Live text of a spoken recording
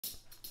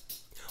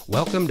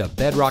Welcome to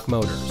Bedrock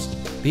Motors,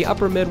 the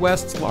Upper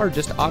Midwest's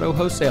largest auto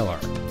wholesaler.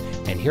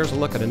 And here's a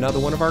look at another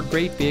one of our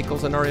great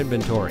vehicles in our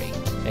inventory,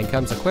 and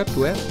comes equipped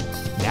with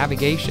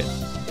navigation,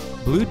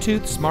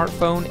 Bluetooth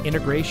smartphone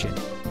integration,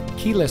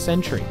 keyless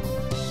entry,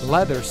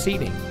 leather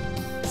seating,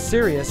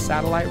 Sirius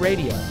satellite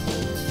radio,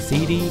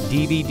 CD,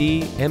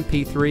 DVD,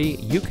 MP3,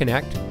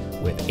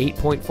 Uconnect with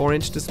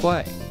 8.4-inch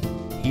display,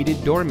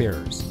 heated door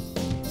mirrors,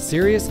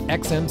 Sirius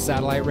XM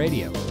satellite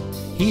radio,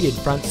 heated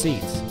front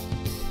seats,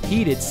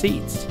 heated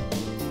seats,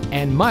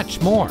 and much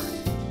more.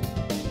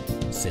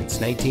 Since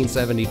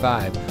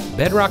 1975,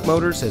 Bedrock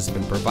Motors has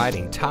been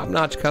providing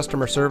top-notch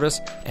customer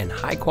service and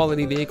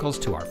high-quality vehicles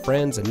to our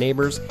friends and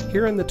neighbors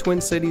here in the Twin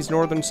Cities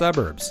northern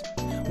suburbs.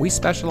 We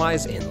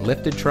specialize in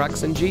lifted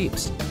trucks and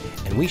Jeeps,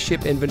 and we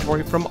ship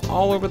inventory from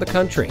all over the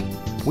country.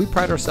 We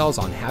pride ourselves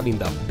on having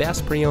the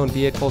best pre-owned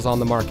vehicles on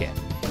the market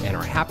and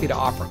are happy to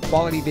offer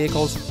quality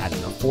vehicles at an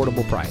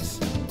affordable price.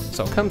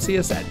 So come see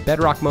us at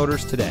Bedrock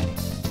Motors today.